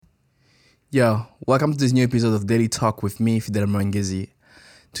Yo, welcome to this new episode of Daily Talk with me, Fidel Mrangezi.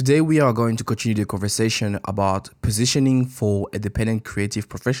 Today we are going to continue the conversation about positioning for a dependent creative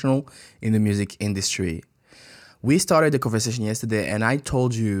professional in the music industry. We started the conversation yesterday and I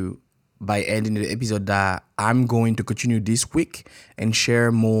told you by ending the episode that I'm going to continue this week and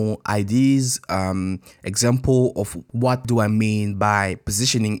share more ideas, example of what do I mean by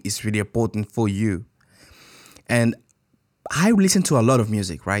positioning is really important for you. And I listen to a lot of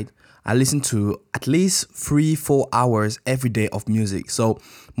music, right? I listen to at least 3-4 hours every day of music. So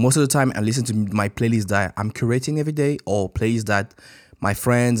most of the time I listen to my playlist that I'm curating every day or playlists that my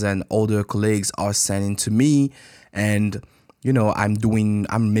friends and older colleagues are sending to me. And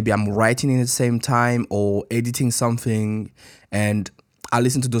I'm writing in the same time or editing something and I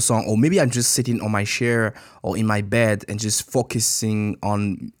listen to the song, or maybe I'm just sitting on my chair or in my bed and just focusing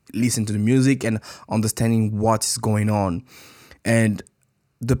on listening to the music and understanding what's going on. And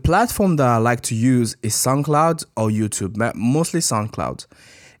the platform that I like to use is SoundCloud or YouTube, mostly SoundCloud.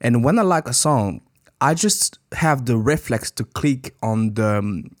 And when I like a song, I just have the reflex to click on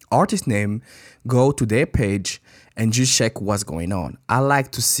the artist name, go to their page, and just check what's going on. I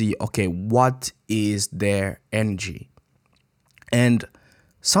like to see, okay, what is their energy? And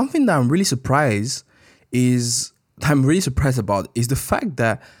something that I'm really surprised about is the fact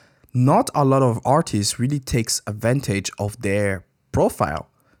that not a lot of artists really takes advantage of their profile.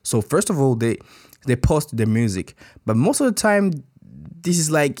 So first of all, they post their music, but most of the time, this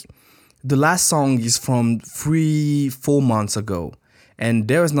is like the last song is from 3-4 months ago, and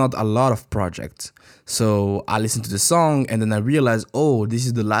there is not a lot of projects. So I listen to the song and then I realize, oh, this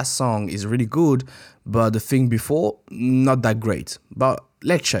is the last song is really good, but the thing before not that great. But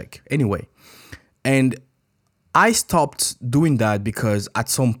let's check anyway. And I stopped doing that because at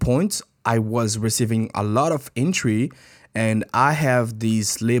some point I was receiving a lot of entry and I have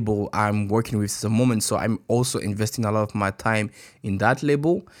this label I'm working with at the moment. So I'm also investing a lot of my time in that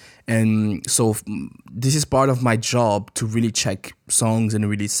label. And so this is part of my job to really check songs and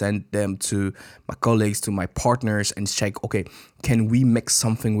really send them to my colleagues, to my partners and check, okay, can we make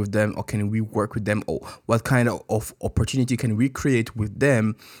something with them or can we work with them or what kind of opportunity can we create with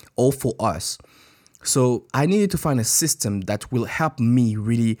them all for us? So I needed to find a system that will help me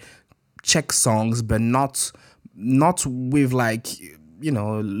really check songs, but not with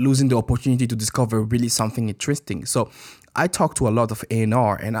losing the opportunity to discover really something interesting. So I talked to a lot of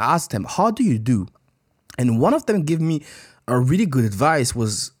A&R and I asked them, how do you do? And one of them gave me a really good advice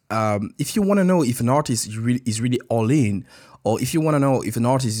was, if you want to know if an artist is really all in, or if you want to know if an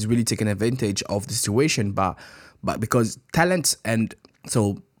artist is really taking advantage of the situation, but because talent and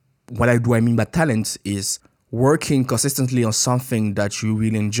so what I mean by talent is working consistently on something that you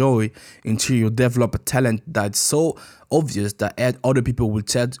really enjoy until you develop a talent that's so obvious that other people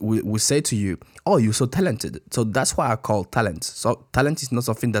will say to you, oh, you're so talented. So that's why I call talent. So talent is not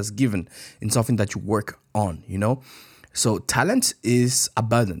something that's given, it's something that you work on, So talent is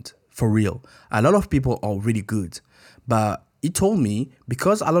abundant, for real. A lot of people are really good, but he told me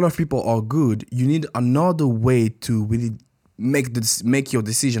because a lot of people are good, you need another way to really make your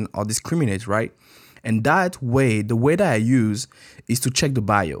decision or discriminate, right? And that way, the way that I use is to check the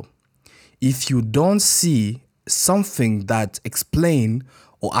bio. If you don't see something that explain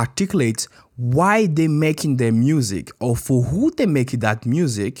or articulates why they're making their music or for who they're making that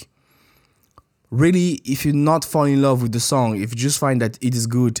music, really, if you not fall in love with the song, if you just find that it is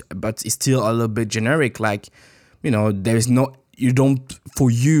good, but it's still a little bit generic, like, there is no, you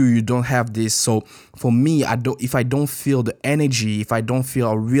don't have this. So for me, if I don't feel the energy, if I don't feel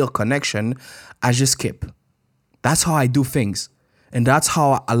a real connection, I just skip. That's how I do things. And that's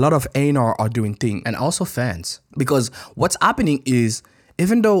how a lot of A&R are doing things, and also fans. Because what's happening is,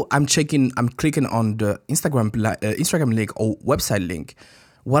 even though I'm clicking on the Instagram link or website link,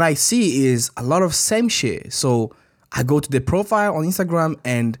 what I see is a lot of same shit. So I go to their profile on Instagram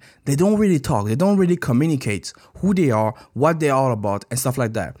and they don't really talk. They don't really communicate who they are, what they are about, and stuff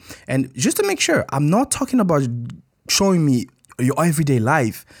like that. And just to make sure, I'm not talking about showing me your everyday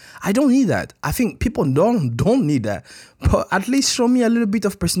life. I don't need that. I think people don't need that. But at least show me a little bit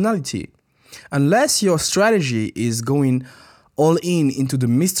of personality. Unless your strategy is going all into the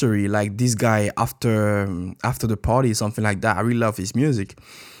mystery, like this guy after the party, something like that. I really love his music.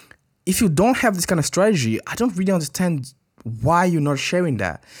 If you don't have this kind of strategy, I don't really understand why you're not sharing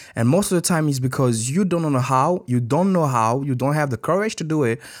that. And most of the time it's because you don't know how, you don't have the courage to do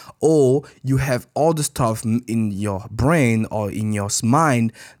it, or you have all the stuff in your brain or in your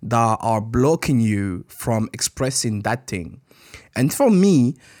mind that are blocking you from expressing that thing. And for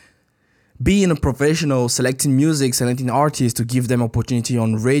me, being a professional, selecting music, selecting artists to give them opportunity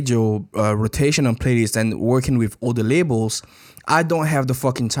on radio, rotation on playlists, and working with other labels, I don't have the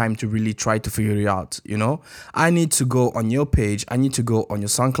fucking time to really try to figure it out, you know? I need to go on your page. I need to go on your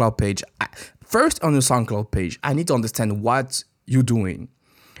SoundCloud page. First, on your SoundCloud page, I need to understand what you're doing.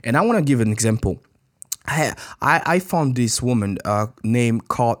 And I want to give an example. I found this woman named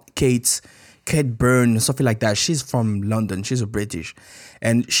called Kate Byrne, something like that. She's from London. She's a British.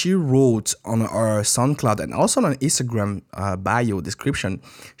 And she wrote on her SoundCloud and also on Instagram bio description,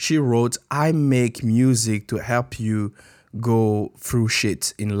 she wrote, I make music to help you go through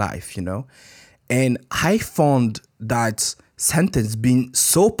shit in life, you know? And I found that sentence being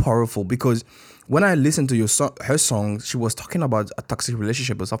so powerful because when I listened to her song, she was talking about a toxic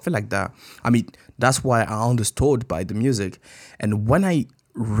relationship or something like that. I mean, that's why I understood by the music. And when I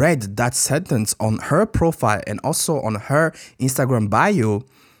read that sentence on her profile and also on her Instagram bio,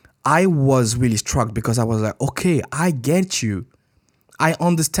 I was really struck because I was like, okay, I get you. I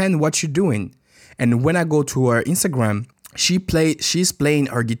understand what you're doing. And when I go to her Instagram, she's playing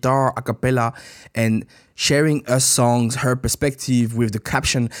her guitar a cappella and sharing her songs, her perspective with the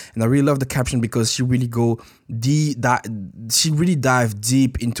caption. And I really love the caption because she really dive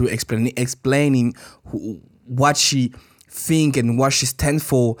deep into explaining what she think and what she stands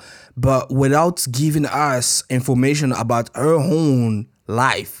for, but without giving us information about her own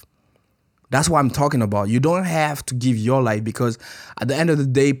life. That's what I'm talking about. You don't have to give your life because at the end of the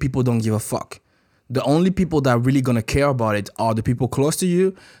day, people don't give a fuck. The only people that are really gonna care about it are the people close to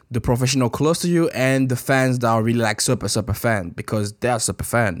you, the professional close to you, and the fans that are really like super fan because they're super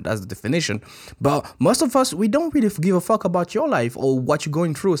fan. That's the definition. But most of us, we don't really give a fuck about your life or what you're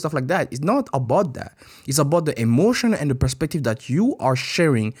going through, stuff like that. It's not about that. It's about the emotion and the perspective that you are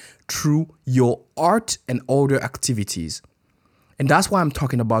sharing through your art and other activities. And that's what I'm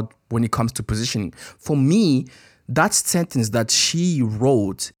talking about when it comes to positioning. For me, that sentence that she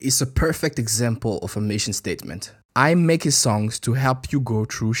wrote is a perfect example of a mission statement. I'm making songs to help you go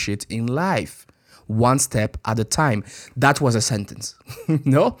through shit in life, one step at a time. That was a sentence,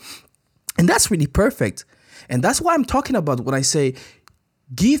 no? And that's really perfect. And that's what I'm talking about when I say,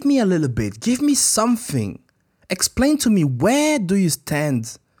 give me a little bit, give me something. Explain to me, where do you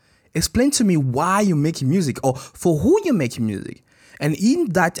stand? Explain to me why you're making music or for who you're making music. And in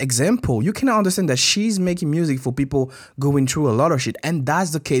that example, you can understand that she's making music for people going through a lot of shit. And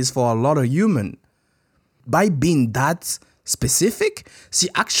that's the case for a lot of human. By being that specific, she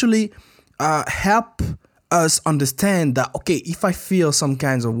actually help us understand that, okay, if I feel some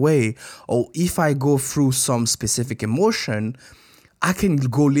kinds of way or if I go through some specific emotion, I can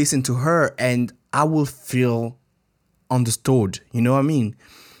go listen to her and I will feel understood. You know what I mean?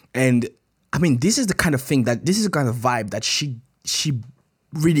 And I mean, this is the kind of vibe that she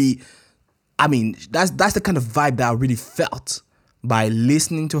really, I mean, that's the kind of vibe that I really felt by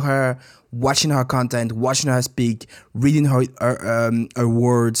listening to her, watching her content, watching her speak, reading her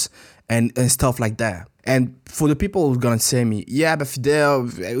words and stuff like that. And for the people who are gonna say me, yeah, but Fidel,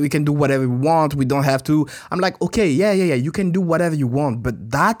 we can do whatever we want, we don't have to. I'm like, okay, yeah, you can do whatever you want, but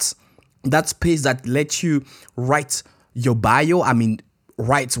that space that lets you write your bio, I mean,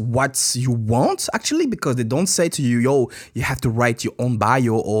 write what you want actually, because they don't say to you, yo, you have to write your own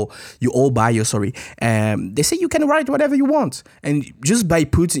bio or your old bio, sorry. They say you can write whatever you want, and just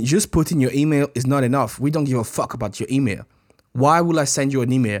putting your email is not enough. We don't give a fuck about your email. Why will I send you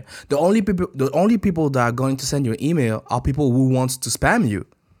an email? The only people that are going to send you an email are people who want to spam you.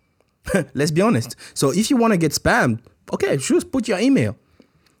 Let's be honest. So if you want to get spammed, okay, just put your email.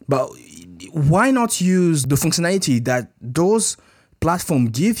 But why not use the functionality that those platform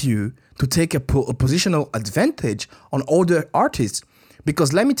give you to take a positional advantage on other artists?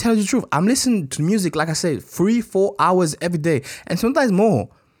 Because let me tell you the truth, I'm listening to music, like I said, 3-4 hours every day, and sometimes more.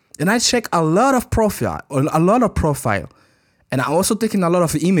 And I check a lot of profile, and I'm also taking a lot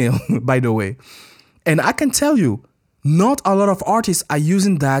of email, by the way. And I can tell you, not a lot of artists are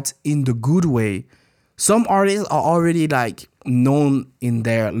using that in the good way. Some artists are already like known in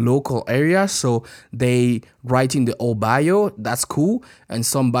their local area, so they write in the old bio. That's cool. And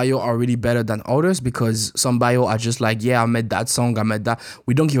some bio are really better than others because some bio are just like, yeah, I made that song, I made that.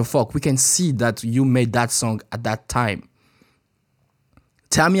 We don't give a fuck. We can see that you made that song at that time.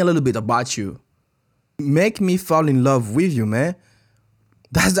 Tell me a little bit about you. Make me fall in love with you, man.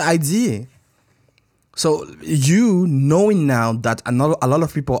 That's the idea. So you knowing now that a lot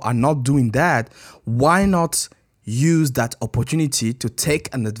of people are not doing that, why not use that opportunity to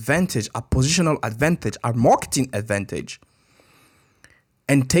take an advantage, a positional advantage, a marketing advantage,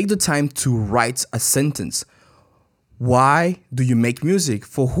 and take the time to write a sentence? Why do you make music?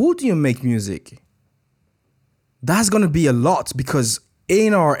 For who do you make music? That's gonna be a lot because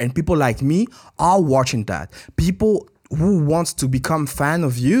A&R and people like me are watching that. People who wants to become fan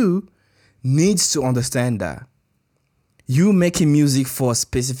of you needs to understand that. You making music for a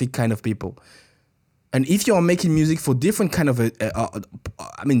specific kind of people. And if you're making music for different kind of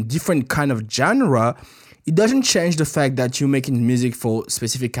different kind of genre, it doesn't change the fact that you're making music for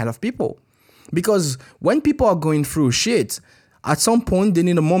specific kind of people. Because when people are going through shit, at some point they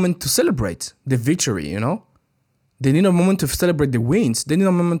need a moment to celebrate the victory, you know? They need a moment to celebrate the wins. They need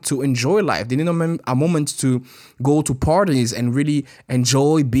a moment to enjoy life. They need a moment to go to parties and really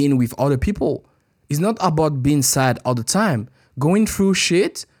enjoy being with other people. It's not about being sad all the time. Going through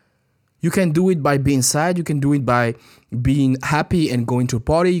shit, you can do it by being sad. You can do it by being happy and going to a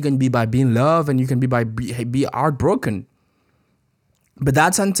party. You can be by being loved, and you can be by be heartbroken. But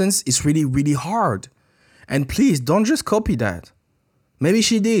that sentence is really, really hard. And please don't just copy that. Maybe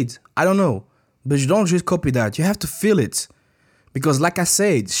she did. I don't know. But you don't just copy that. You have to feel it. Because like I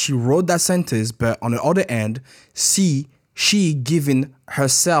said, she wrote that sentence, but on the other end, she giving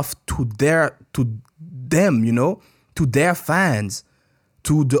herself to them, you know, to their fans,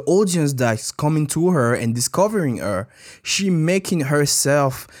 to the audience that's coming to her and discovering her. She making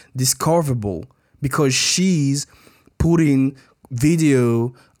herself discoverable because she's putting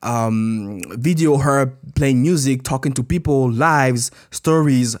video her playing music, talking to people, lives,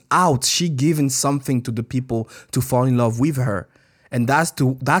 stories out. She giving something to the people to fall in love with her. And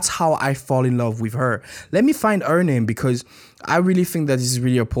that's how I fall in love with her. Let me find her name because I really think that this is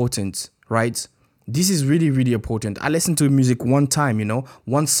really important, right? This is really, really important. I listened to music one time, you know,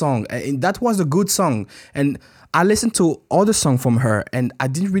 one song, and that was a good song. And I listened to other songs from her and I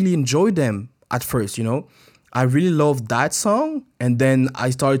didn't really enjoy them at first, you know. I really loved that song, and then I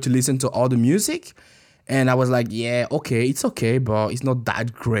started to listen to all the music, and I was like, yeah, okay, it's okay, but it's not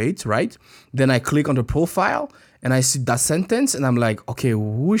that great, right? Then I click on the profile, and I see that sentence, and I'm like, okay,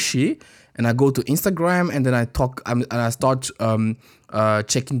 who is she? And I go to Instagram, and then and I start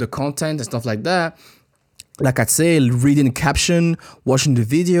checking the content and stuff like that. Like I say, reading the caption, watching the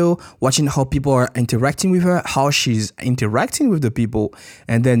video, watching how people are interacting with her, how she's interacting with the people,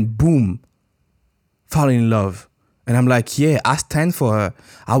 and then boom, falling in love. And I'm like, yeah, I stand for her.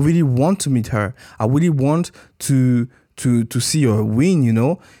 I really want to meet her. I really want to see her win, you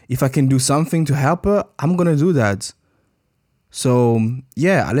know. If I can do something to help her, I'm gonna do that. So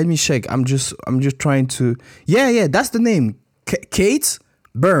yeah, let me check. I'm just trying to. Yeah, that's the name. Kate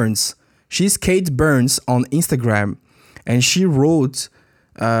Burns. She's Kate Burns on Instagram, and she wrote.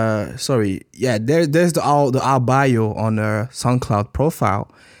 There's our bio on her SoundCloud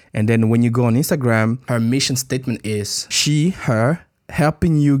profile. And then when you go on Instagram, her mission statement is her,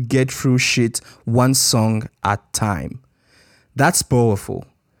 helping you get through shit one song at a time. That's powerful.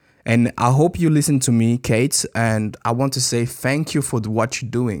 And I hope you listen to me, Kate. And I want to say thank you for what you're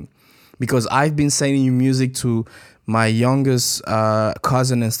doing. Because I've been sending you music to my youngest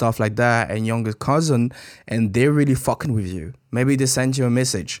cousin and stuff like that, and youngest cousin, and they're really fucking with you. Maybe they sent you a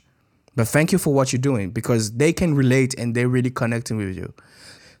message. But thank you for what you're doing, because they can relate and they're really connecting with you.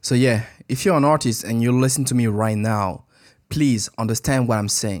 So yeah, if you're an artist and you listen to me right now, please understand what I'm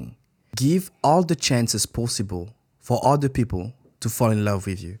saying. Give all the chances possible for other people to fall in love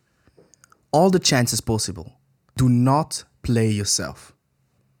with you. All the chances possible. Do not play yourself.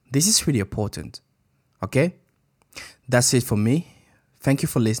 This is really important. Okay? That's it for me. Thank you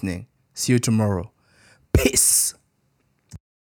for listening. See you tomorrow. Peace.